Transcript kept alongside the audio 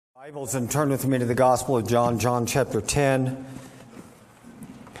Bibles and turn with me to the Gospel of John, John chapter 10.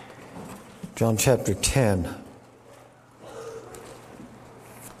 John chapter 10.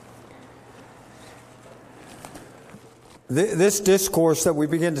 This discourse that we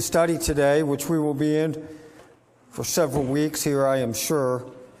begin to study today, which we will be in for several weeks here, I am sure,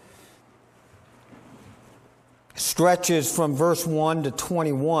 stretches from verse 1 to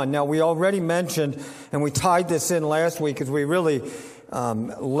 21. Now, we already mentioned, and we tied this in last week as we really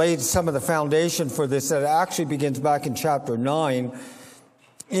laid some of the foundation for this, that it actually begins back in chapter 9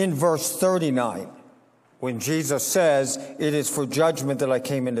 in verse 39 when Jesus says, "It is for judgment that I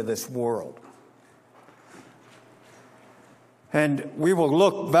came into this world." And we will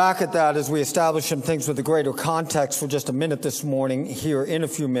look back at that as we establish some things with a greater context for just a minute this morning here in a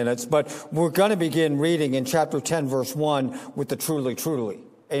few minutes. But we're going to begin reading in chapter 10 verse 1 with the truly, truly.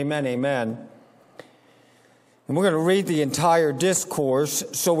 Amen, amen. And we're going to read the entire discourse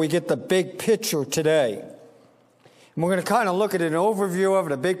so we get the big picture today. And we're going to kind of look at an overview of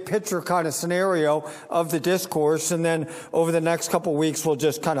it, a big picture kind of scenario of the discourse. And then over the next couple of weeks, we'll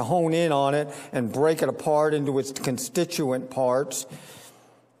just kind of hone in on it and break it apart into its constituent parts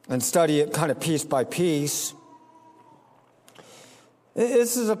and study it kind of piece by piece.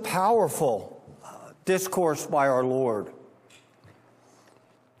 This is a powerful discourse by our Lord.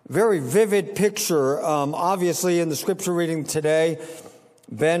 Very vivid picture. Obviously, in the scripture reading today,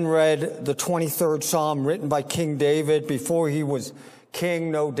 Ben read the 23rd Psalm written by King David before he was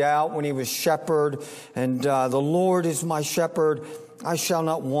king, no doubt, when he was shepherd. And the Lord is my shepherd, I shall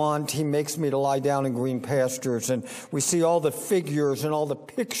not want. He makes me to lie down in green pastures. And we see all the figures and all the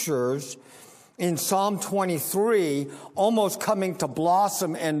pictures in Psalm 23 almost coming to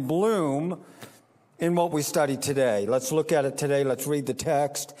blossom and bloom in what we study today. Let's look at it today. Let's read the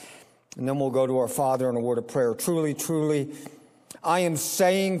text, and then we'll go to our Father in a word of prayer. Truly, truly, I am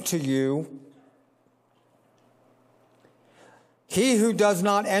saying to you, he who does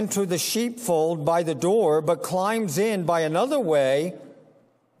not enter the sheepfold by the door, but climbs in by another way,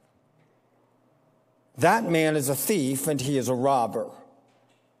 that man is a thief and he is a robber.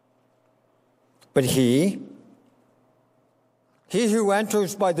 But he who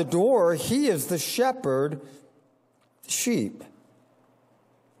enters by the door, he is the shepherd, the sheep.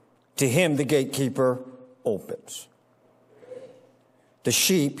 To him the gatekeeper opens. The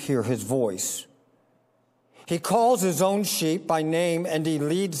sheep hear his voice. He calls his own sheep by name and he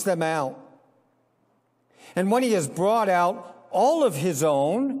leads them out. And when he has brought out all of his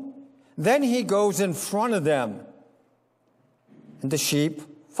own, then he goes in front of them, and the sheep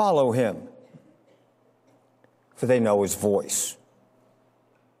follow him, for they know his voice.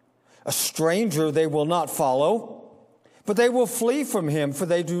 A stranger they will not follow, but they will flee from him, for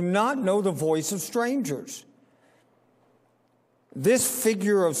they do not know the voice of strangers. This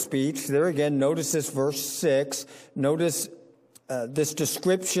figure of speech, there again, notice this verse 6, notice this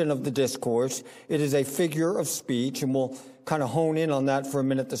description of the discourse. It is a figure of speech, and we'll kind of hone in on that for a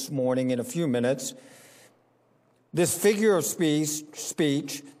minute this morning in a few minutes. This figure of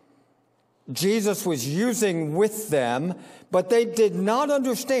speech, Jesus was using with them, but they did not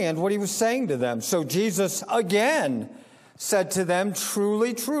understand what he was saying to them. So Jesus again said to them,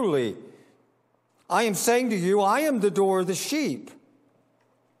 "Truly, truly, I am saying to you, I am the door of the sheep.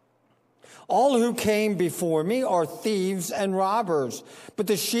 All who came before me are thieves and robbers, but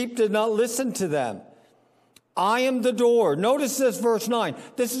the sheep did not listen to them. I am the door." Notice this, verse 9.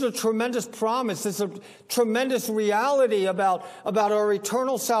 This is a tremendous promise. This is a tremendous reality about our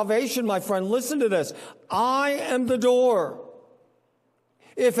eternal salvation, my friend. Listen to this. I am the door.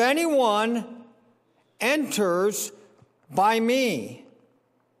 If anyone enters by me,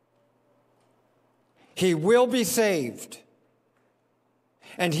 he will be saved.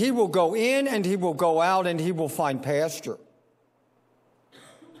 And he will go in and he will go out and he will find pasture.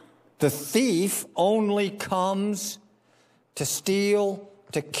 The thief only comes to steal,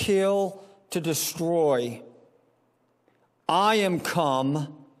 to kill, to destroy. I am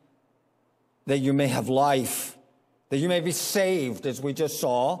come that you may have life, that you may be saved, as we just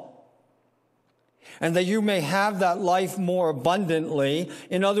saw, and that you may have that life more abundantly.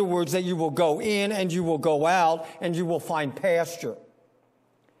 In other words, that you will go in and you will go out and you will find pasture.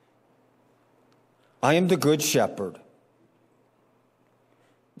 I am the good shepherd.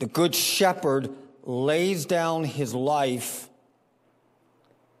 The good shepherd lays down his life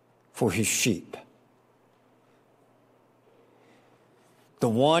for his sheep. The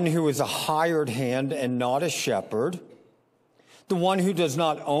one who is a hired hand and not a shepherd, the one who does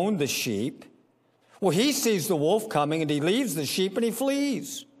not own the sheep, well, he sees the wolf coming and he leaves the sheep and he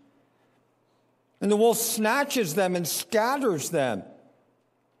flees. And the wolf snatches them and scatters them.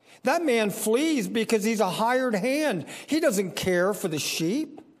 That man flees because he's a hired hand. He doesn't care for the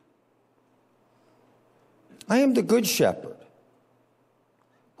sheep. I am the good shepherd.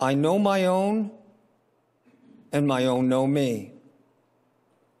 I know my own, and my own know me.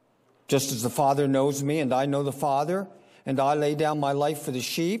 Just as the Father knows me, and I know the Father, and I lay down my life for the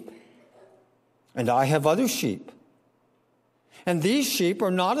sheep, and I have other sheep. And these sheep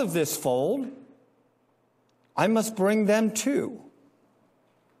are not of this fold. I must bring them too,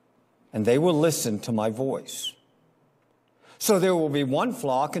 and they will listen to my voice. So there will be one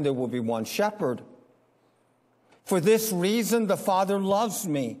flock, and there will be one shepherd. For this reason the Father loves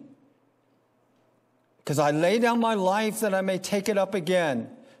me, because I lay down my life that I may take it up again.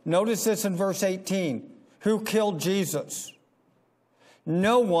 Notice this in verse 18. Who killed Jesus?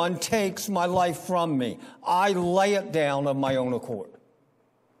 No one takes my life from me. I lay it down of my own accord.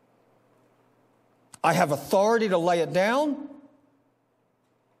 I have authority to lay it down,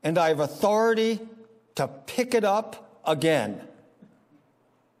 and I have authority to pick it up again.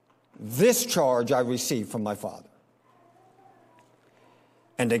 This charge I received from my Father.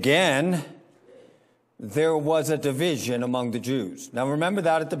 And again, there was a division among the Jews. Now remember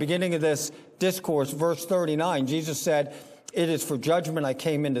that at the beginning of this discourse, verse 39, Jesus said, "It is for judgment I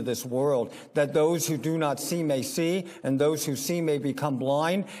came into this world, that those who do not see may see, and those who see may become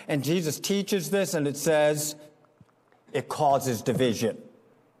blind." And Jesus teaches this, and it says, it causes division.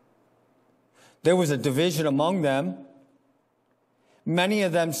 There was a division among them. Many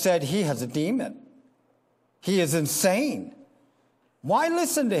of them said, "He has a demon. He is insane. Why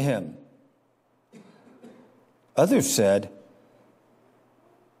listen to him?" Others said,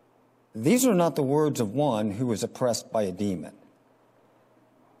 "These are not the words of one who is oppressed by a demon.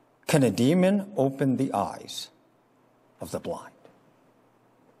 Can a demon open the eyes of the blind?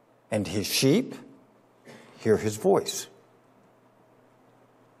 And his sheep hear his voice.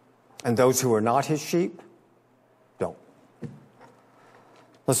 And those who are not his sheep don't."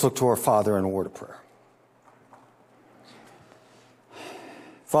 Let's look to our Father in a word of prayer.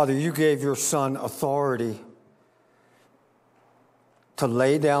 Father, you gave your Son authority to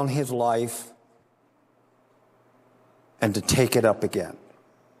lay down his life and to take it up again.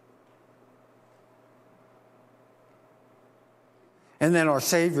 And then our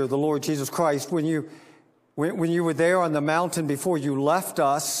Savior, the Lord Jesus Christ, when you were there on the mountain before you left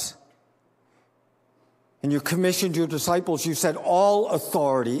us and you commissioned your disciples, you said, "All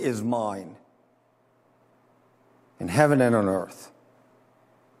authority is mine in heaven and on earth."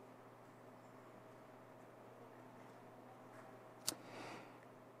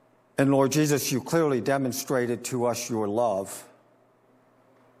 And Lord Jesus, you clearly demonstrated to us your love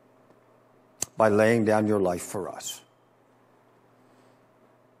by laying down your life for us,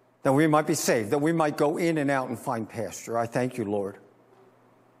 that we might be saved, that we might go in and out and find pasture. I thank you, Lord.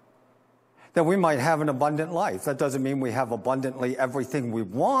 That we might have an abundant life. That doesn't mean we have abundantly everything we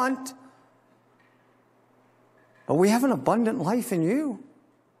want, but we have an abundant life in you,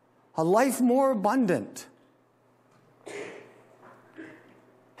 a life more abundant.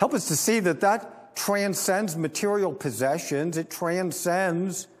 Help us to see that transcends material possessions. It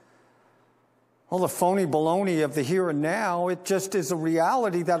transcends all the phony baloney of the here and now. It just is a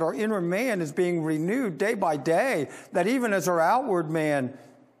reality that our inner man is being renewed day by day, that even as our outward man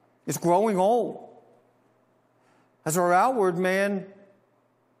is growing old, as our outward man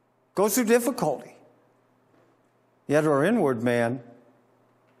goes through difficulty, yet our inward man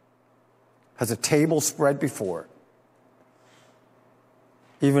has a table spread before it,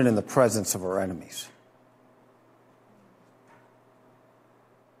 even in the presence of our enemies.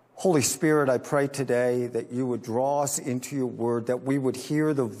 Holy Spirit, I pray today that you would draw us into your word, that we would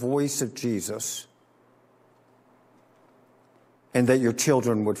hear the voice of Jesus, and that your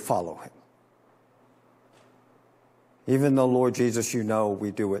children would follow him. Even though, Lord Jesus, you know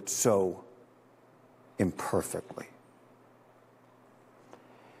we do it so imperfectly.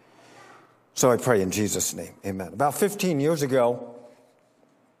 So I pray in Jesus' name, amen. About 15 years ago,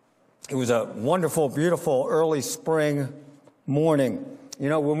 it was a wonderful, beautiful early spring morning. You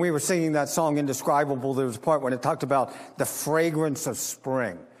know, when we were singing that song, Indescribable, there was a part when it talked about the fragrance of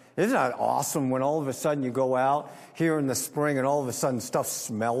spring. Isn't that awesome when all of a sudden you go out here in the spring and all of a sudden stuff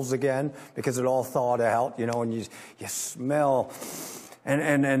smells again because it all thawed out, you know, and you smell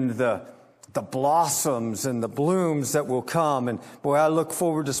and the blossoms and the blooms that will come. And boy, I look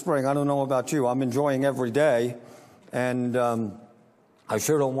forward to spring. I don't know about you. I'm enjoying every day. And I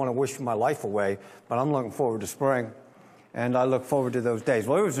sure don't want to wish my life away, but I'm looking forward to spring. And I look forward to those days.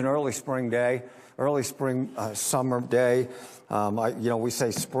 Well, it was an early spring day, summer day. We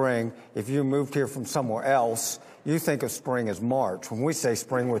say spring. If you moved here from somewhere else, you think of spring as March. When we say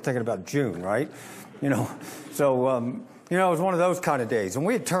spring, we're thinking about June, right? So it was one of those kind of days. And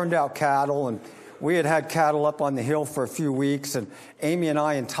we had turned out cattle, and we had cattle up on the hill for a few weeks. And Amy and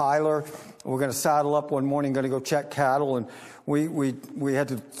I and Tyler were going to saddle up one morning, going to go check cattle. And we had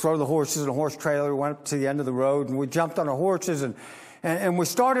to throw the horses in a horse trailer. We went up to the end of the road, and we jumped on our horses, and we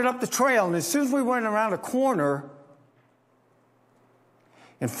started up the trail. And as soon as we went around a corner,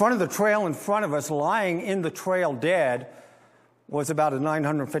 in front of the trail in front of us, lying in the trail dead, was about a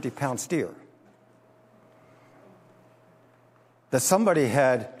 950-pound steer that somebody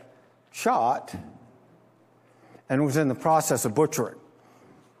had shot and was in the process of butchering.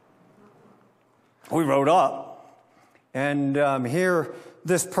 We rode up, and here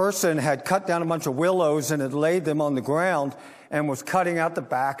this person had cut down a bunch of willows and had laid them on the ground and was cutting out the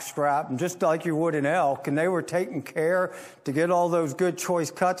back strap, and just like you would an elk, and they were taking care to get all those good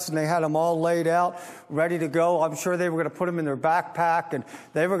choice cuts, and they had them all laid out, ready to go. I'm sure they were going to put them in their backpack, and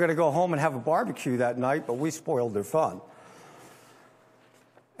they were going to go home and have a barbecue that night, but we spoiled their fun.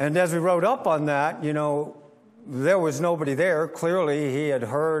 And as we rode up on that, there was nobody there. Clearly, he had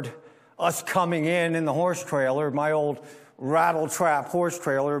heard us coming in the horse trailer. My old rattle trap horse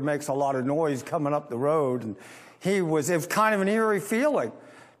trailer makes a lot of noise coming up the road, and it was kind of an eerie feeling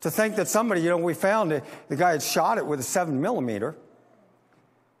to think that somebody, we found it, the guy had shot it with a 7mm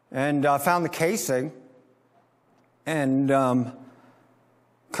and found the casing, and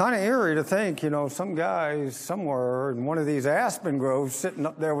kind of eerie to think, some guy somewhere in one of these aspen groves sitting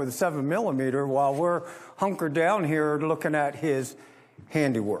up there with a 7mm while we're hunkered down here looking at his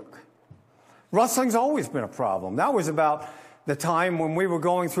handiwork. Rustling's always been a problem. That was about the time when we were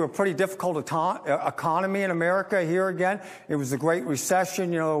going through a pretty difficult economy in America here again. It was the Great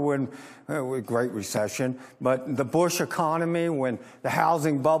Recession, Great Recession, but the Bush economy, when the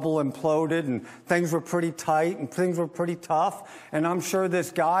housing bubble imploded and things were pretty tight and things were pretty tough. And I'm sure this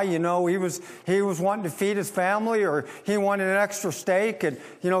guy, he was wanting to feed his family, or he wanted an extra steak, and,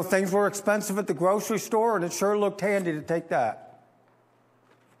 things were expensive at the grocery store, and it sure looked handy to take that.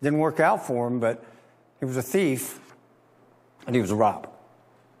 Didn't work out for him, but he was a thief. And he was a robber.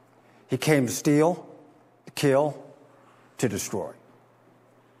 He came to steal, to kill, to destroy.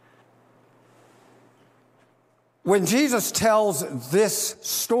 When Jesus tells this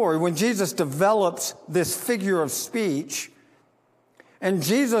story, when Jesus develops this figure of speech, and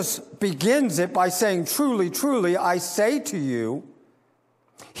Jesus begins it by saying, "Truly, truly, I say to you,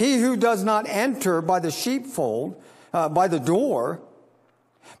 he who does not enter by the sheepfold, by the door,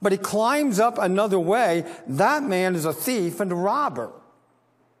 but he climbs up another way, that man is a thief and a robber."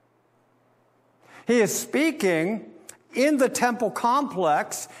 He is speaking in the temple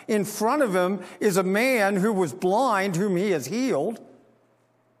complex. In front of him is a man who was blind, whom he has healed,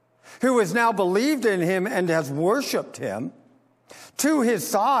 who has now believed in him and has worshiped him. To his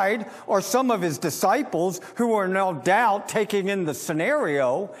side are some of his disciples who are no doubt taking in the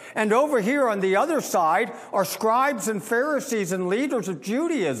scenario. And over here on the other side are scribes and Pharisees and leaders of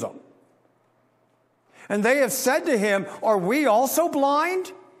Judaism. And they have said to him, "Are we also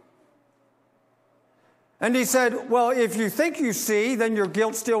blind?" And he said, "Well, if you think you see, then your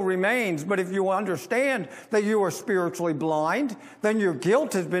guilt still remains. But if you understand that you are spiritually blind, then your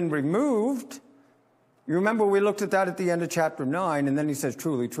guilt has been removed." You remember we looked at that at the end of chapter 9, and then he says,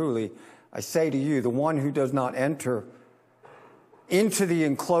 "Truly, truly, I say to you, the one who does not enter into the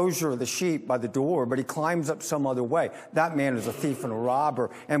enclosure of the sheep by the door, but he climbs up some other way, that man is a thief and a robber."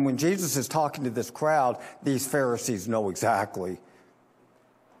 And when Jesus is talking to this crowd, these Pharisees know exactly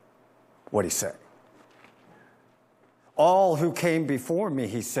what he's saying. "All who came before me,"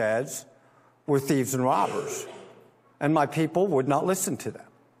 he says, "were thieves and robbers, and my people would not listen to them."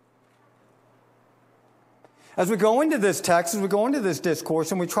 As we go into this text, as we go into this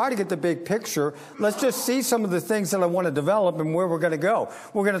discourse, and we try to get the big picture, let's just see some of the things that I want to develop and where we're going to go.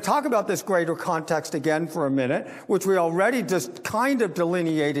 We're going to talk about this greater context again for a minute, which we already just kind of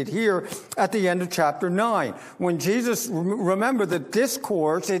delineated here at the end of chapter 9. When Jesus, remember, the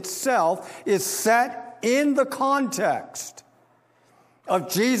discourse itself is set in the context of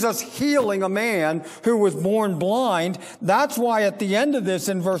Jesus healing a man who was born blind. That's why at the end of this,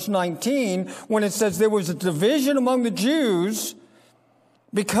 in verse 19, when it says there was a division among the Jews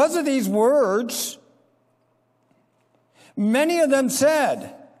because of these words, many of them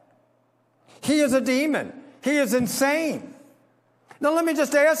said, "He is a demon. He is insane." Now let me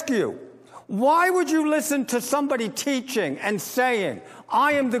just ask you, why would you listen to somebody teaching and saying,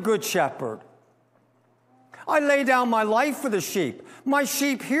 "I am the good shepherd. I lay down my life for the sheep. My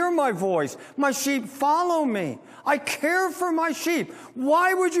sheep hear my voice. My sheep follow me. I care for my sheep.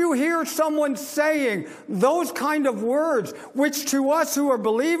 Why would you hear someone saying those kind of words, which to us who are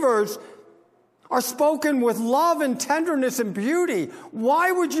believers are spoken with love and tenderness and beauty?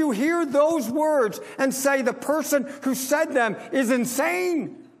 Why would you hear those words and say the person who said them is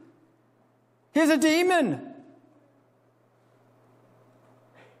insane? He's a demon.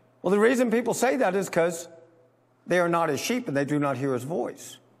 Well, the reason people say that is because they are not his sheep and they do not hear his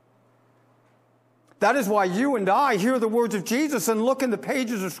voice. That is why you and I hear the words of Jesus and look in the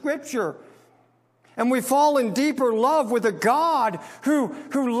pages of Scripture, and we fall in deeper love with a God who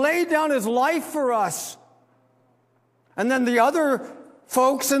laid down his life for us. And then the other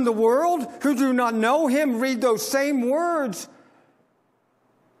folks in the world who do not know him read those same words,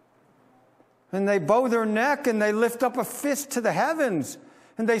 and they bow their neck and they lift up a fist to the heavens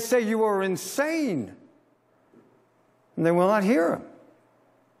and they say, you are insane. And they will not hear him.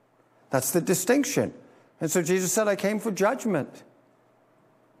 That's the distinction. And so Jesus said, I came for judgment.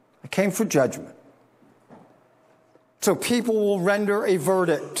 I came for judgment. So people will render a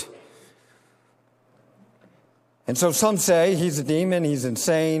verdict. And so some say he's a demon, he's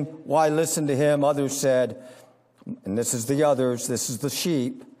insane. Why listen to him? Others said, and this is the others, this is the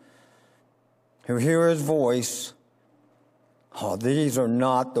sheep who hear his voice. Oh, these are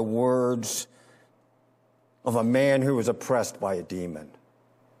not the words of a man who is oppressed by a demon.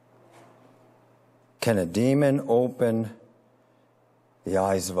 Can a demon open the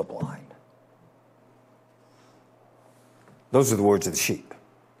eyes of a blind? Those are the words of the sheep.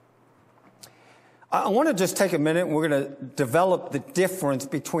 I want to just take a minute and we're going to develop the difference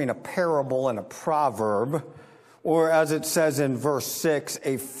between a parable and a proverb, or as it says in verse 6,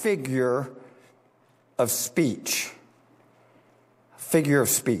 a figure of speech. Figure of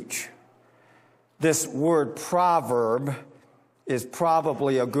speech. This word proverb is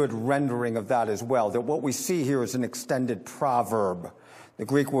probably a good rendering of that as well. That what we see here is an extended proverb. The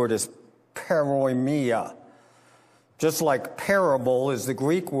Greek word is paroimia. Just like parable is the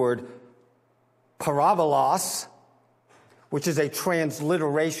Greek word parabolos, which is a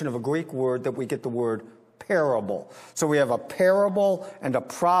transliteration of a Greek word that we get the word parable. So we have a parable and a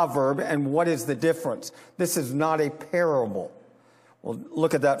proverb, and what is the difference? This is not a parable. We'll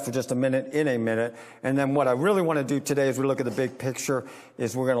look at that for just a minute, in a minute. And then what I really want to do today as we look at the big picture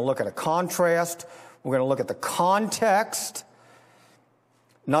is we're going to look at a contrast. We're going to look at the context,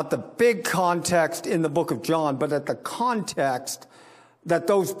 not the big context in the book of John, but at the context that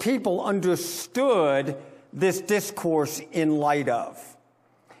those people understood this discourse in light of.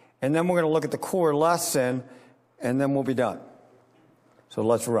 And then we're going to look at the core lesson, and then we'll be done. So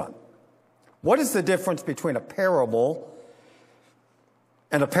let's run. What is the difference between a parable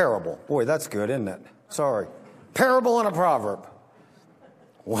and a parable? Boy, that's good, isn't it? Sorry. Parable and a proverb.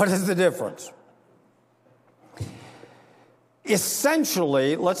 What is the difference?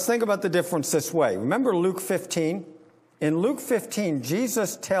 Essentially, let's think about the difference this way. Remember Luke 15? In Luke 15,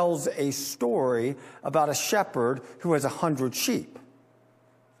 Jesus tells a story about a shepherd who has 100 sheep.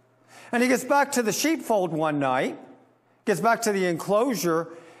 And he gets back to the sheepfold one night, gets back to the enclosure,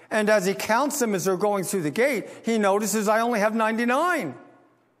 and as he counts them as they're going through the gate, he notices, I only have 99.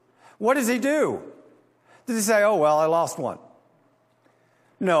 What does he do? Does he say, oh, well, I lost one?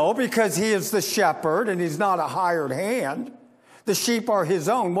 No, because he is the shepherd and he's not a hired hand. The sheep are his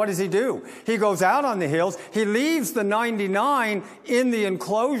own. What does he do? He goes out on the hills. He leaves the 99 in the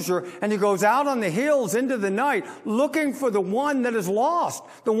enclosure, and he goes out on the hills into the night looking for the one that is lost,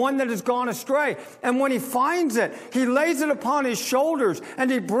 the one that has gone astray. And when he finds it, he lays it upon his shoulders,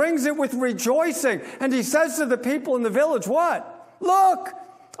 and he brings it with rejoicing. And he says to the people in the village, what? Look,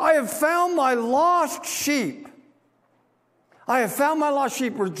 I have found my lost sheep. I have found my lost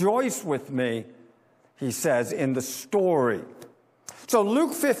sheep. Rejoice with me, he says in the story. So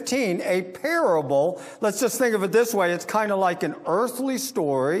Luke 15, a parable, let's just think of it this way. It's kind of like an earthly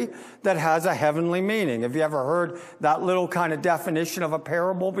story that has a heavenly meaning. Have you ever heard that little kind of definition of a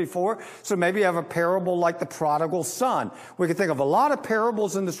parable before? So maybe you have a parable like the prodigal son. We can think of a lot of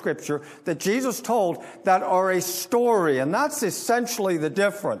parables in the scripture that Jesus told that are a story, and that's essentially the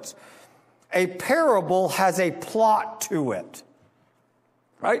difference. A parable has a plot to it,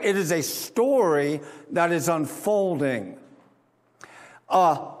 right? It is a story that is unfolding.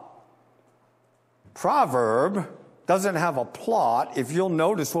 A proverb doesn't have a plot. If you'll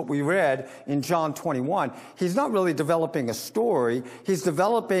notice what we read in John 21, he's not really developing a story. He's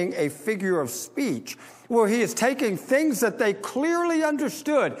developing a figure of speech where he is taking things that they clearly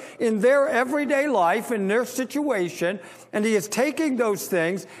understood in their everyday life, in their situation, and he is taking those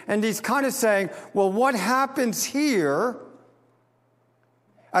things and he's kind of saying, well, what happens here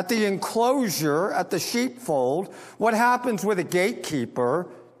at the enclosure, at the sheepfold, what happens with a gatekeeper,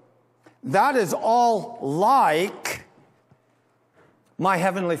 that is all like my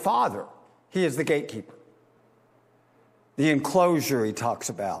heavenly Father. He is the gatekeeper. The enclosure he talks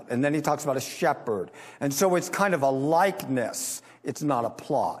about. And then he talks about a shepherd. And so it's kind of a likeness. It's not a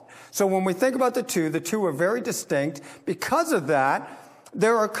plot. So when we think about the two are very distinct. Because of that,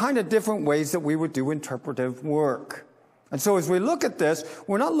 there are kind of different ways that we would do interpretive work. And so as we look at this,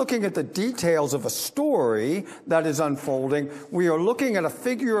 we're not looking at the details of a story that is unfolding. We are looking at a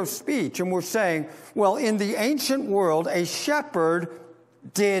figure of speech, and we're saying, well, in the ancient world, a shepherd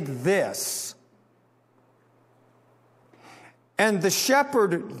did this. And the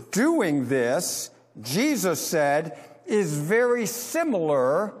shepherd doing this, Jesus said, is very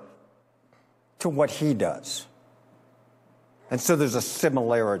similar to what he does. And so there's a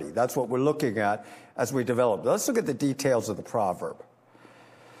similarity. That's what we're looking at as we develop. Let's look at the details of the proverb.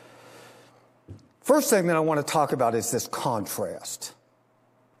 First thing that I want to talk about is this contrast.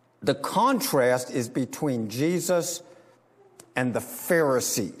 The contrast is between Jesus and the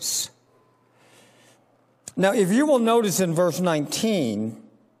Pharisees. Now, if you will notice in verse 19,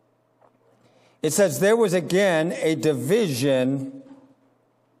 it says, there was again a division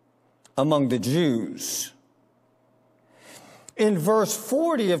among the Jews. In verse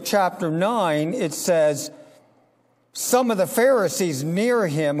 40 of chapter 9, it says, some of the Pharisees near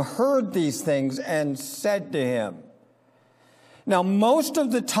him heard these things and said to him. Now, most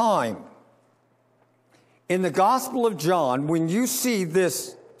of the time in the Gospel of John, when you see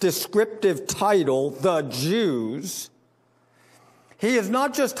this descriptive title, the Jews, he is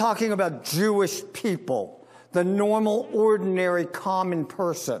not just talking about Jewish people, the normal, ordinary, common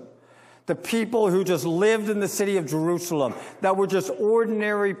person. The people who just lived in the city of Jerusalem, that were just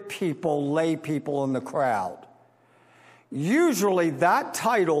ordinary people, lay people in the crowd. Usually that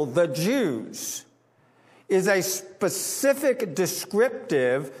title, the Jews, is a specific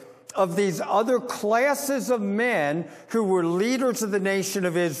descriptive of these other classes of men who were leaders of the nation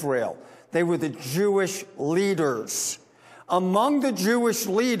of Israel. They were the Jewish leaders. Among the Jewish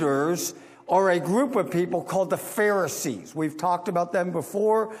leaders are a group of people called the Pharisees. We've talked about them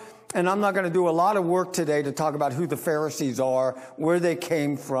before. And I'm not going to do a lot of work today to talk about who the Pharisees are, where they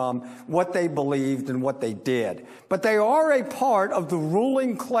came from, what they believed, and what they did. But they are a part of the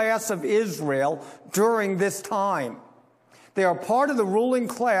ruling class of Israel during this time. They are part of the ruling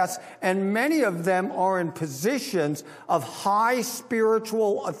class, and many of them are in positions of high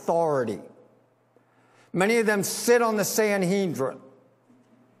spiritual authority. Many of them sit on the Sanhedrin.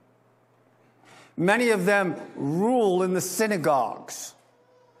 Many of them rule in the synagogues.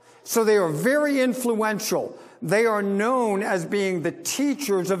 So they are very influential. They are known as being the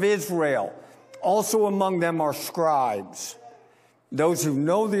teachers of Israel. Also among them are scribes, those who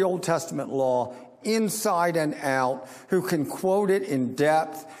know the Old Testament law inside and out, who can quote it in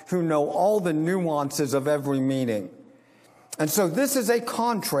depth, who know all the nuances of every meaning. And so this is a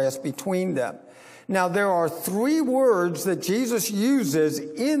contrast between them. Now, there are three words that Jesus uses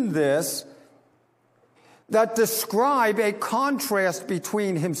in this that describe a contrast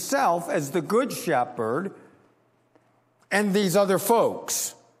between himself as the good shepherd and these other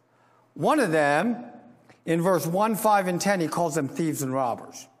folks. One of them, in verse 1, 5, and 10, he calls them thieves and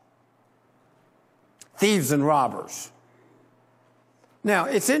robbers. Thieves and robbers. Now,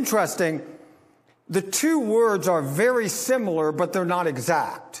 it's interesting. The two words are very similar, but they're not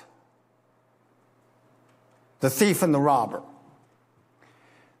exact. The thief and the robber.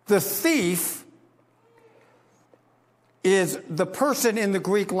 The thief is the person in the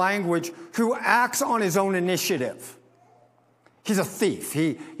Greek language who acts on his own initiative. He's a thief.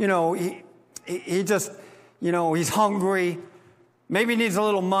 He just, he's hungry, maybe needs a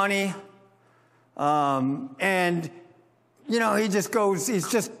little money, and, he just goes, he's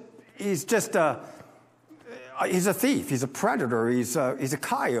a thief. He's a predator. He's a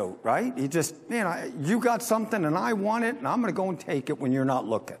coyote, right? He just, you got something and I want it and I'm going to go and take it when you're not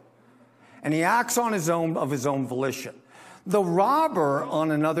looking. And he acts on his own volition. The robber, on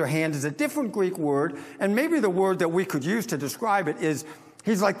another hand, is a different Greek word, and maybe the word that we could use to describe it is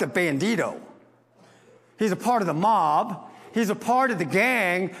he's like the bandito. He's a part of the mob. He's a part of the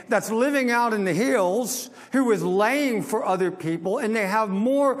gang that's living out in the hills, who is laying for other people, and they have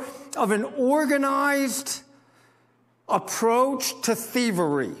more of an organized approach to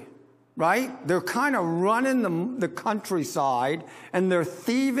thievery, right? They're kind of running the countryside, and they're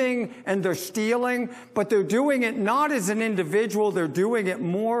thieving and they're stealing, but they're doing it not as an individual. They're doing it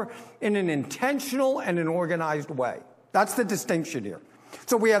more in an intentional and an organized way. That's the distinction here.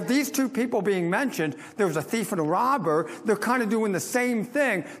 So we have these two people being mentioned. There's a thief and a robber. They're kind of doing the same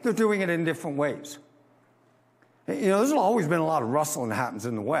thing. They're doing it in different ways. You know, there's always been a lot of rustling that happens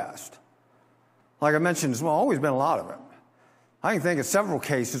in the West. Like I mentioned, there's always been a lot of it. I can think of several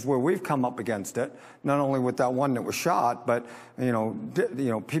cases where we've come up against it, not only with that one that was shot, but, you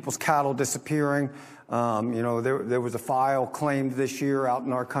know, people's cattle disappearing. You know, there was a file claimed this year out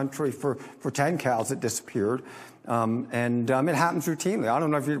in our country for 10 cows that disappeared. And it happens routinely. I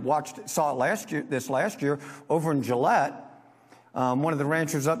don't know if you saw it this last year, over in Gillette. One of the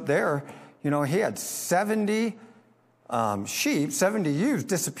ranchers up there, you know, he had 70 sheep, 70 ewes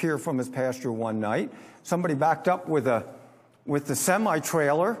disappear from his pasture one night. Somebody backed up with the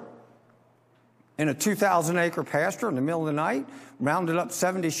semi-trailer in a 2,000-acre pasture in the middle of the night, rounded up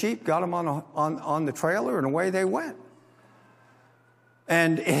 70 sheep, got them on the trailer, and away they went.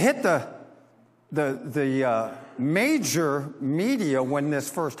 And it hit the major media when this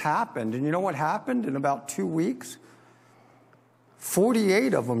first happened. And you know what happened in about 2 weeks?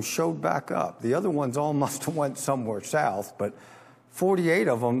 48 of them showed back up. The other ones all must have went somewhere south, but 48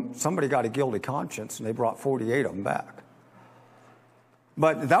 of them, somebody got a guilty conscience, and they brought 48 of them back.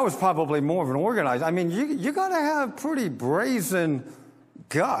 But that was probably more of an organized. I mean, you got to have pretty brazen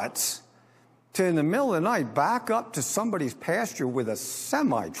guts to, in the middle of the night, back up to somebody's pasture with a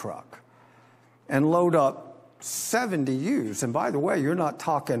semi-truck and load up 70 ewes. And by the way, you're not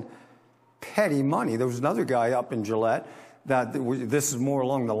talking petty money. There was another guy up in Gillette that this is more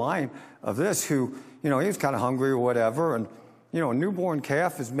along the line of this, who, you know, he was kind of hungry or whatever. And, you know, a newborn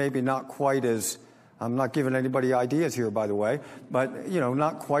calf is maybe not quite as, I'm not giving anybody ideas here, by the way, but, you know,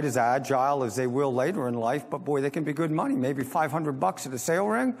 not quite as agile as they will later in life. But, boy, they can be good money, maybe $500 at a sale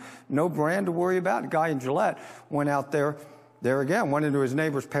ring, no brand to worry about. A guy in Gillette went out there again, went into his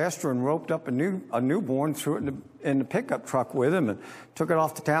neighbor's pasture and roped up a newborn, threw it in the pickup truck with him, and took it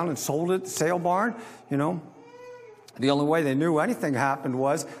off to town and sold it at the sale barn. You know, the only way they knew anything happened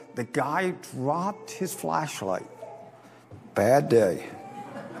was the guy dropped his flashlight. Bad day.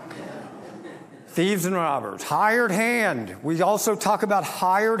 Thieves and robbers. Hired hand. We also talk about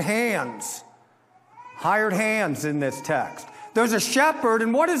hired hands. Hired hands in this text. There's a shepherd,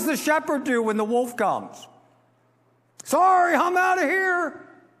 and what does the shepherd do when the wolf comes? Sorry, I'm out of here.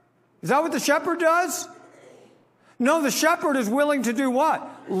 Is that what the shepherd does? No, the shepherd is willing to do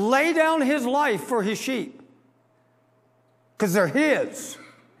what? Lay down his life for his sheep. Because they're his.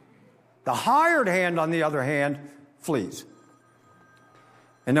 The hired hand, on the other hand, flees.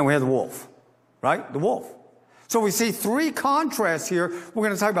 And then we have the wolf, right? The wolf. So we see three contrasts here. We're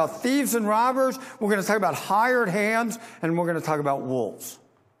going to talk about thieves and robbers. We're going to talk about hired hands. And we're going to talk about wolves.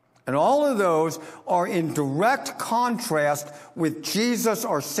 And all of those are in direct contrast with Jesus,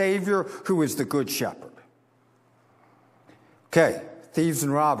 our Savior, who is the Good Shepherd. Okay, thieves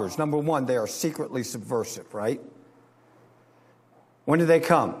and robbers. Number one, they are secretly subversive, right? When do they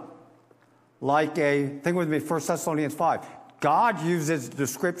come? Think with me, 1 Thessalonians 5. God uses the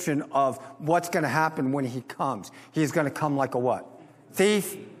description of what's going to happen when he comes. He's going to come like a what?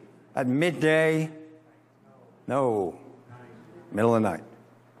 Thief at midday? No. Middle of the night.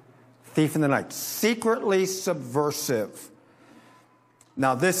 Thief in the night. Secretly subversive.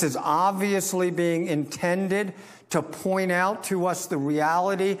 Now, this is obviously being intended to point out to us the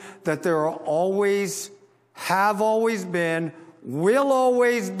reality that there are always, have always been, will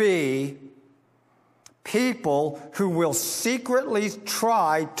always be people who will secretly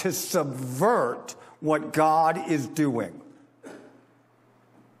try to subvert what God is doing.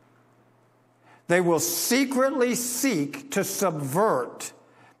 They will secretly seek to subvert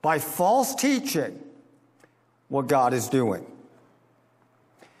by false teaching what God is doing.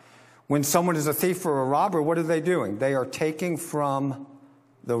 When someone is a thief or a robber, what are they doing? They are taking from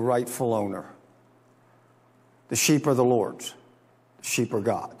the rightful owner. The sheep are the Lord's. The sheep are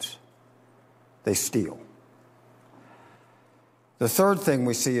God's. They steal. The third thing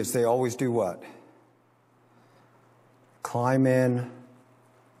we see is they always do what? Climb in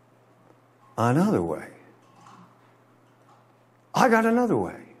another way. I got another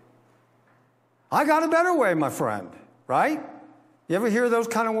way. I got a better way, my friend, right? You ever hear those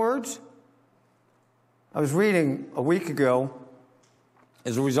kind of words? I was reading a week ago,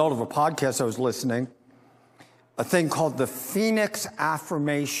 as a result of a podcast I was listening, a thing called the Phoenix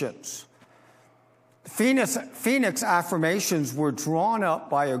Affirmations. The Phoenix Affirmations were drawn up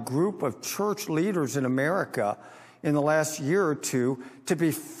by a group of church leaders in America in the last year or two to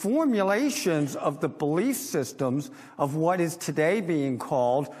be formulations of the belief systems of what is today being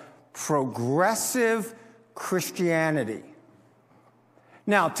called progressive Christianity.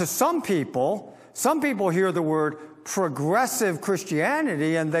 Now, to some people hear the word progressive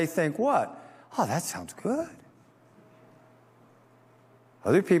Christianity and they think, what? Oh, that sounds good.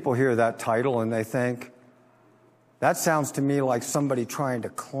 Other people hear that title and they think, that sounds to me like somebody trying to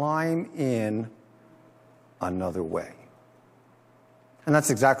climb in another way. And that's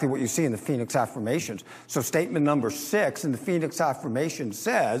exactly what you see in the Phoenix Affirmations. So statement number 6 in the Phoenix Affirmation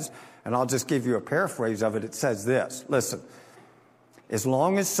says, and I'll just give you a paraphrase of it, it says this, listen, as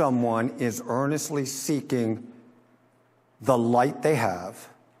long as someone is earnestly seeking the light they have,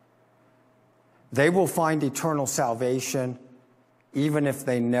 they will find eternal salvation even if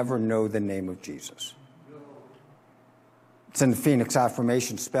they never know the name of Jesus. It's in the Phoenix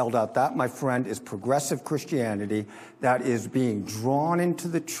Affirmation spelled out. That, my friend, is progressive Christianity that is being drawn into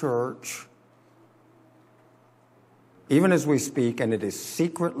the church even as we speak, and it is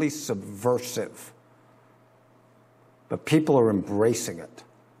secretly subversive. But people are embracing it.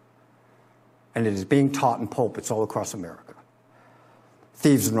 And it is being taught in pulpits all across America.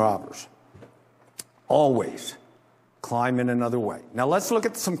 Thieves and robbers always climb in another way. Now let's look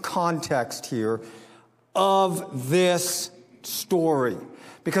at some context here of this story.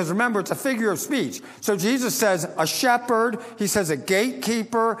 Because remember, it's a figure of speech. So Jesus says a shepherd, he says a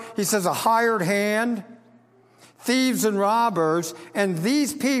gatekeeper, he says a hired hand, thieves and robbers, and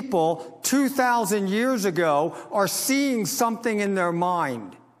these people 2,000 years ago are seeing something in their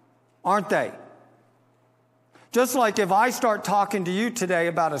mind, aren't they? Just like if I start talking to you today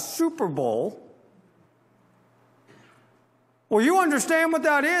about a Super Bowl, well, you understand what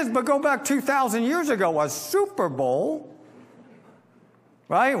that is, but go back 2,000 years ago, a Super Bowl,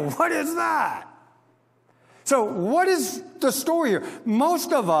 right? What is that? So what is the story here?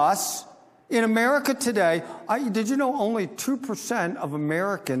 Most of us in America today, did you know only 2% of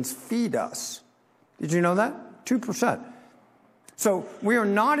Americans feed us? Did you know that? 2%. So we are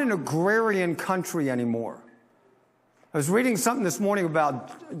not an agrarian country anymore. I was reading something this morning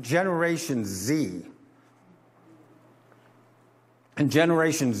about Generation Z and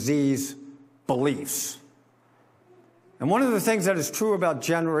Generation Z's beliefs. And one of the things that is true about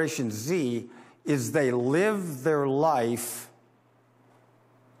Generation Z is they live their life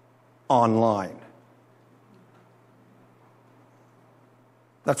online.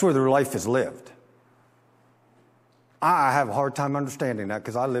 That's where their life is lived. I have a hard time understanding that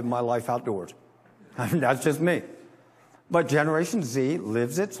because I live my life outdoors. I mean, that's just me. But Generation Z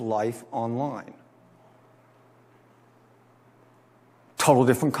lives its life online. Total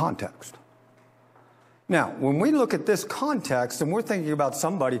different context. Now, when we look at this context and we're thinking about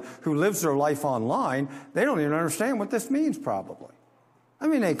somebody who lives their life online, they don't even understand what this means probably. I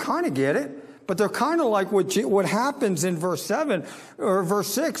mean, they kind of get it, but they're kind of like what happens in verse 7 or verse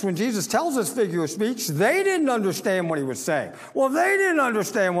 6 when Jesus tells us figure of speech. They didn't understand what he was saying. Well, if they didn't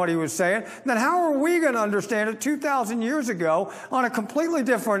understand what he was saying, then how are we going to understand it 2,000 years ago on a completely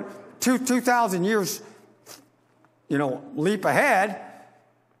different 2,000 years, leap ahead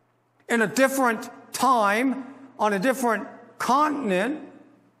in a different time on a different continent,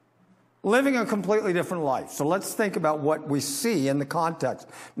 living a completely different life. So let's think about what we see in the context.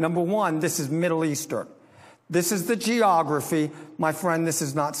 Number one, this is Middle Eastern. This is the geography. My friend, this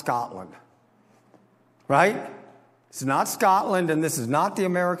is not Scotland. Right? It's not Scotland, and this is not the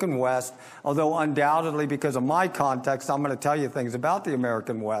American West, although undoubtedly because of my context, I'm going to tell you things about the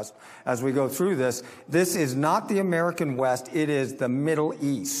American West as we go through this. This is not the American West. It is the Middle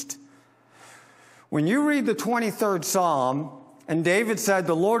East. When you read the 23rd Psalm, and David said,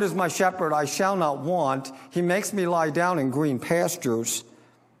 "The Lord is my shepherd, I shall not want. He makes me lie down in green pastures."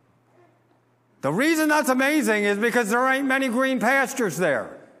 The reason that's amazing is because there ain't many green pastures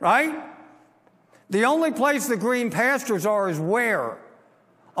there, right? The only place the green pastures are is where?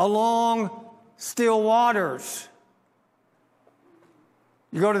 Along still waters.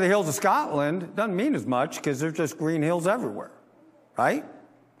 You go to the hills of Scotland, it doesn't mean as much because there's just green hills everywhere, right?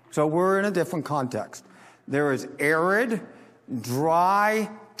 So we're in a different context. There is arid, dry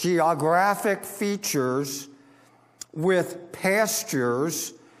geographic features with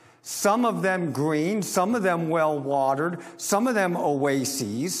pastures, some of them green, some of them well watered, some of them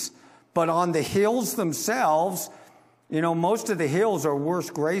oases, but on the hills themselves, most of the hills are worse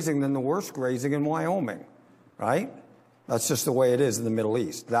grazing than the worst grazing in Wyoming, right? That's just the way it is in the Middle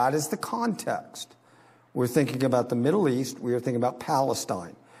East. That is the context. We're thinking about the Middle East. We are thinking about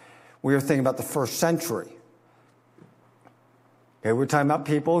Palestine. We are thinking about the first century. Okay, we're talking about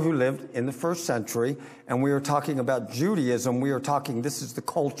people who lived in the first century, and we are talking about Judaism. We are talking, this is the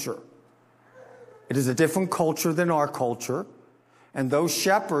culture. It is a different culture than our culture, and those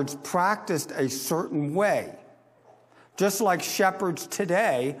shepherds practiced a certain way. Just like shepherds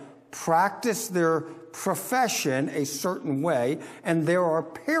today practice their profession a certain way, and there are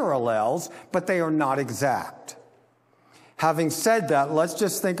parallels, but they are not exact. Having said that, let's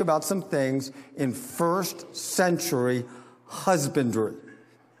just think about some things in first century husbandry.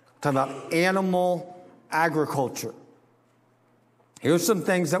 Talking about animal agriculture. Here's some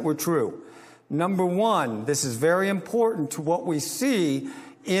things that were true. Number one, this is very important to what we see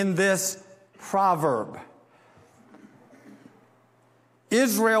in this proverb.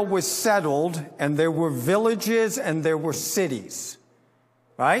 Israel was settled, and there were villages and there were cities,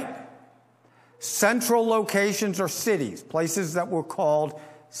 right? Central locations are cities, places that were called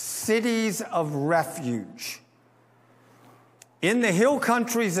cities of refuge. In the hill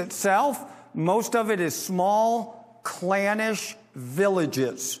countries itself, most of it is small, clannish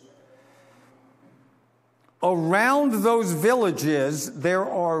villages. Around those villages, there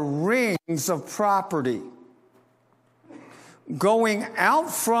are rings of property. Going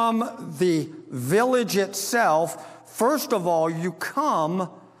out from the village itself, first of all, you come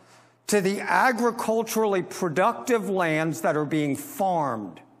to the agriculturally productive lands that are being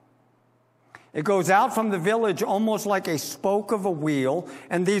farmed. It goes out from the village almost like a spoke of a wheel,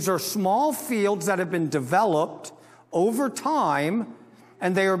 and these are small fields that have been developed over time,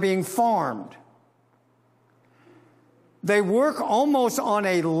 and they are being farmed. They work almost on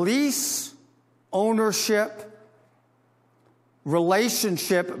a lease ownership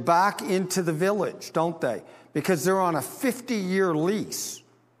relationship back into the village, don't they? Because they're on a 50-year lease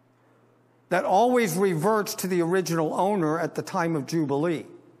that always reverts to the original owner at the time of Jubilee.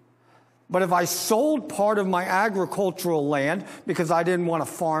 But if I sold part of my agricultural land because I didn't want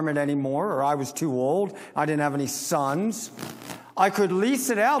to farm it anymore, or I was too old, I didn't have any sons, I could lease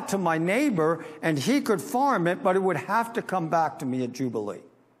it out to my neighbor and he could farm it, but it would have to come back to me at Jubilee.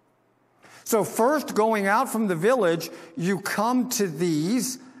 So first, going out from the village, you come to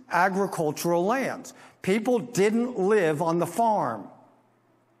these agricultural lands. People didn't live on the farm,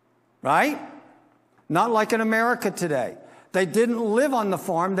 right? Not like in America today. They didn't live on the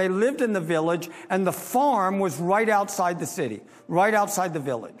farm. They lived in the village, and the farm was right outside the city, right outside the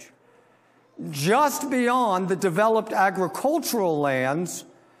village. Just beyond the developed agricultural lands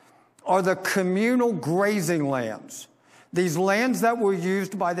are the communal grazing lands. These lands that were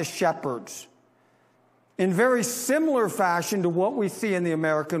used by the shepherds. In very similar fashion to what we see in the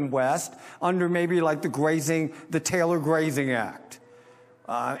American West under maybe like the Taylor Grazing Act.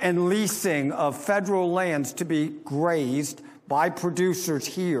 And leasing of federal lands to be grazed by producers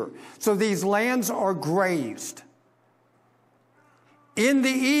here. So these lands are grazed. In the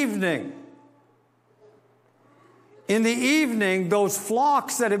evening, those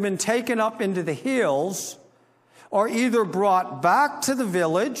flocks that have been taken up into the hills are either brought back to the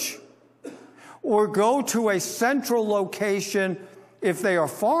village or go to a central location if they are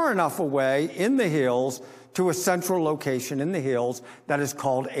far enough away in the hills to a central location in the hills that is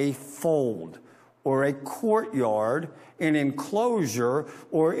called a fold or a courtyard, an enclosure,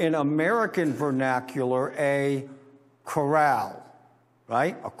 or in American vernacular, a corral,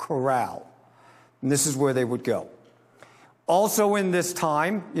 right? A corral. And this is where they would go. Also in this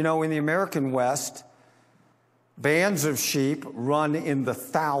time, in the American West, bands of sheep run in the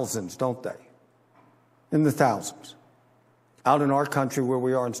thousands, don't they? In the thousands. Out in our country where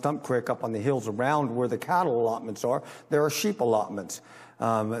we are in Stump Creek, up on the hills around where the cattle allotments are, there are sheep allotments.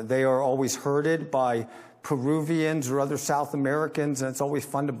 They are always herded by Peruvians or other South Americans, and it's always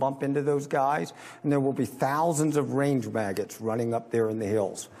fun to bump into those guys. And there will be thousands of range maggots running up there in the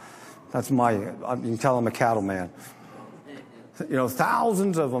hills. That's you can tell I'm a cattleman.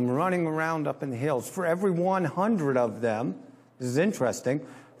 Thousands of them running around up in the hills. For every 100 of them, this is interesting,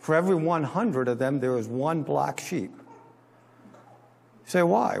 for every 100 of them, there is one black sheep. You say,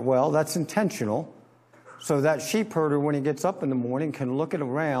 why? Well, that's intentional. So that sheep herder, when he gets up in the morning, can look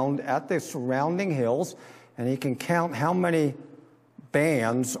around at the surrounding hills, and he can count how many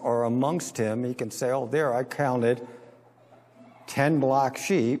bands are amongst him. He can say, oh, there, I counted 10 black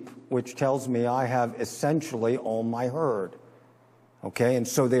sheep, which tells me I have essentially all my herd. Okay, and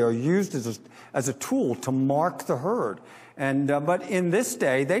so they are used as a tool to mark the herd. But in this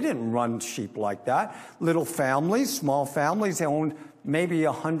day, they didn't run sheep like that. Little families, small families, they owned maybe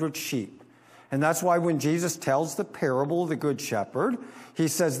 100 sheep. And that's why when Jesus tells the parable of the Good Shepherd, he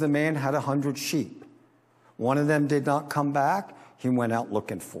says the man had 100 sheep. One of them did not come back. He went out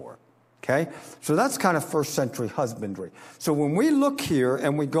looking for it. Okay? So that's kind of first century husbandry. So when we look here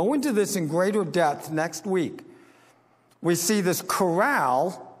and we go into this in greater depth next week, we see this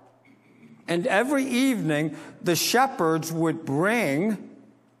corral, and every evening the shepherds would bring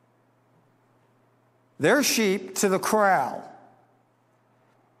their sheep to the corral.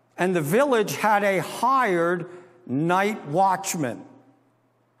 And the village had a hired night watchman.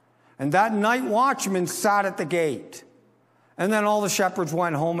 And that night watchman sat at the gate. And then all the shepherds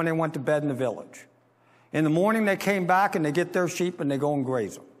went home and they went to bed in the village. In the morning they came back and they get their sheep and they go and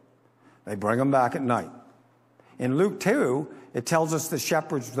graze them. They bring them back at night. In Luke 2, it tells us the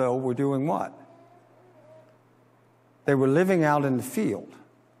shepherds, though, were doing what? They were living out in the field,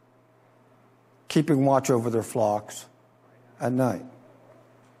 keeping watch over their flocks at night.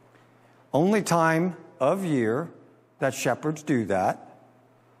 Only time of year that shepherds do that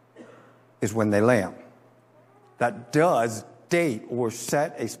is when they lamb. That does date or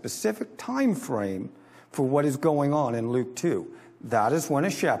set a specific time frame for what is going on in Luke 2. That is when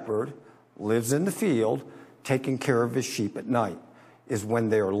a shepherd lives in the field taking care of his sheep at night, is when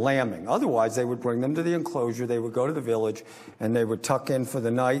they are lambing. Otherwise, they would bring them to the enclosure, they would go to the village, and they would tuck in for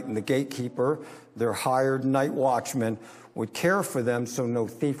the night, and the gatekeeper, their hired night watchman, would care for them so no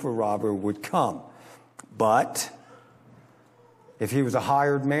thief or robber would come. But if he was a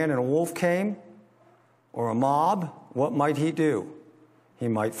hired man and a wolf came, or a mob, what might he do? He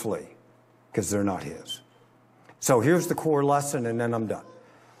might flee, because they're not his. So here's the core lesson, and then I'm done.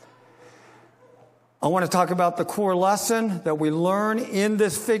 I want to talk about the core lesson that we learn in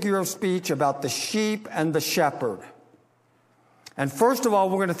this figure of speech about the sheep and the shepherd. And first of all,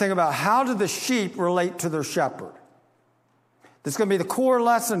 we're going to think about how do the sheep relate to their shepherd. This is going to be the core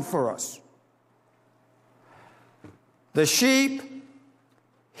lesson for us. The sheep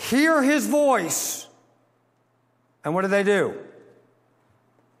hear his voice. And what do?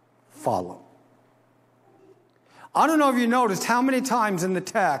 Follow. I don't know if you noticed how many times in the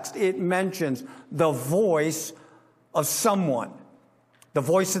text it mentions the voice of someone. The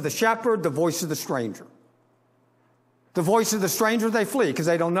voice of the shepherd, the voice of the stranger. The voice of the stranger, they flee because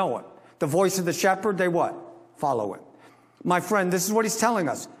they don't know it. The voice of the shepherd, they what? Follow it. My friend, this is what he's telling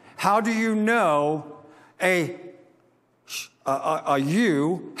us. How do you know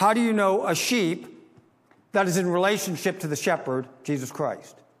how do you know a sheep that is in relationship to the shepherd, Jesus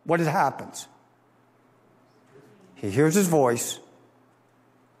Christ? What happens? He hears his voice,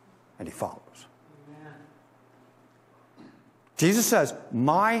 and he follows. Amen. Jesus says,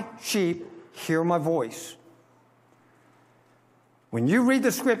 my sheep hear my voice. When you read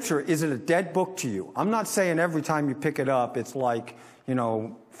the scripture, is it a dead book to you? I'm not saying every time you pick it up, it's like,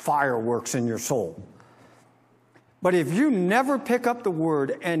 fireworks in your soul. But if you never pick up the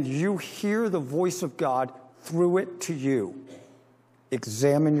word and you hear the voice of God through it to you,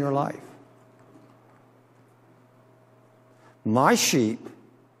 examine your life. My sheep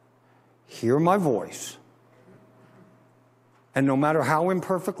hear my voice. And no matter how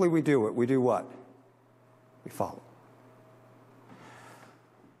imperfectly we do it, we do what? We follow.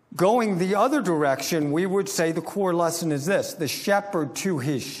 Going the other direction, we would say the core lesson is this. The shepherd to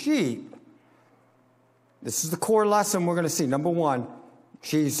his sheep. This is the core lesson we're going to see. Number one,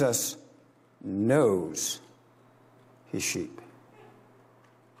 Jesus knows his sheep.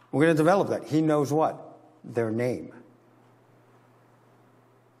 We're going to develop that. He knows what? Their name.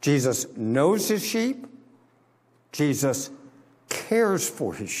 Jesus knows his sheep. Jesus cares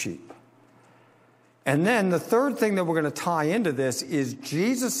for his sheep. And then the third thing that we're going to tie into this is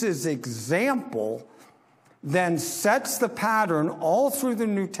Jesus' example then sets the pattern all through the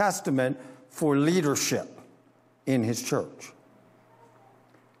New Testament for leadership in his church.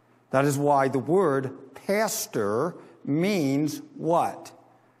 That is why the word pastor means what?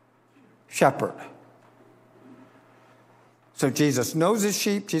 Shepherd. So Jesus knows his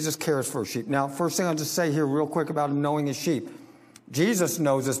sheep. Jesus cares for his sheep. Now, first thing I'll just say here real quick about knowing his sheep. Jesus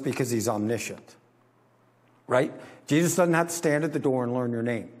knows us because he's omniscient. Right? Jesus doesn't have to stand at the door and learn your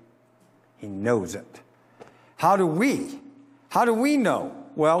name. He knows it. How do we? How do we know?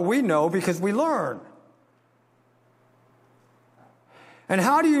 Well, we know because we learn. And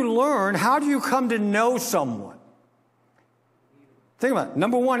how do you learn? How do you come to know someone? Think about it.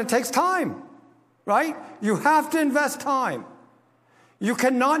 Number one, it takes time. Right? You have to invest time. You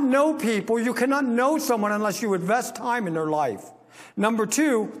cannot know people, you cannot know someone unless you invest time in their life. Number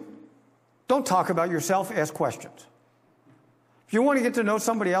two, don't talk about yourself, ask questions. If you want to get to know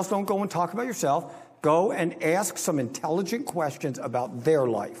somebody else, don't go and talk about yourself. Go and ask some intelligent questions about their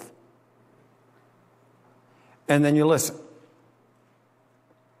life. And then you listen.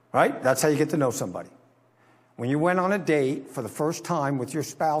 Right? That's how you get to know somebody. When you went on a date for the first time with your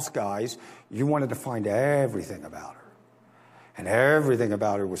spouse, guys, you wanted to find everything about her. And everything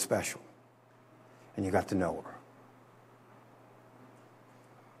about her was special. And you got to know her.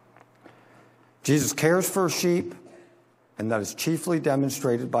 Jesus cares for his sheep, and that is chiefly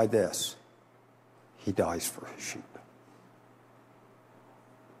demonstrated by this. He dies for his sheep.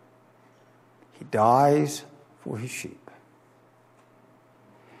 He dies for his sheep.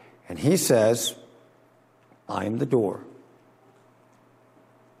 And he says, I am the door.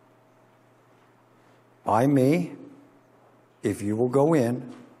 By me, if you will go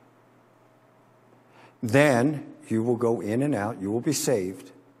in, then you will go in and out. You will be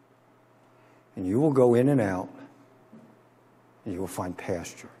saved. And you will go in and out, and you will find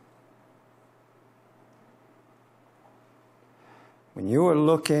pasture. When you are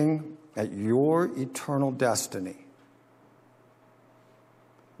looking at your eternal destiny,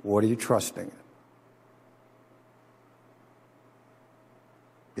 what are you trusting in?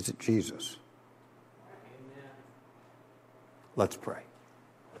 Is it Jesus? Amen. Let's pray.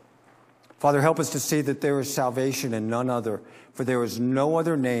 Father, help us to see that there is salvation in none other, for there is no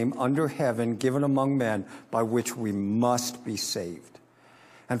other name under heaven given among men by which we must be saved.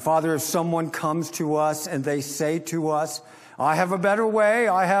 And Father, if someone comes to us and they say to us, I have a better way,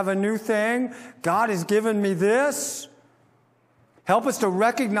 I have a new thing, God has given me this, help us to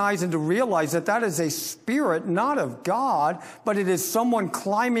recognize and to realize that that is a spirit not of God, but it is someone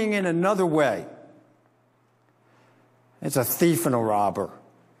climbing in another way. It's a thief and a robber,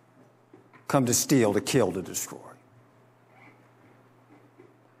 come to steal, to kill, to destroy.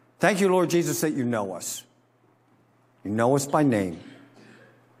 Thank you, Lord Jesus, that you know us. You know us by name.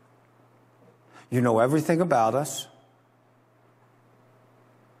 You know everything about us.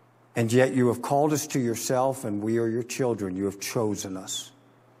 And yet you have called us to yourself, and we are your children. You have chosen us.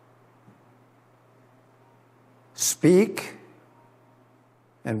 Speak,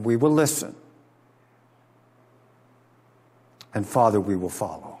 and we will listen. And Father, we will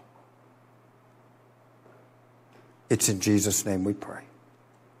follow. It's in Jesus' name we pray.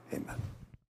 Amen.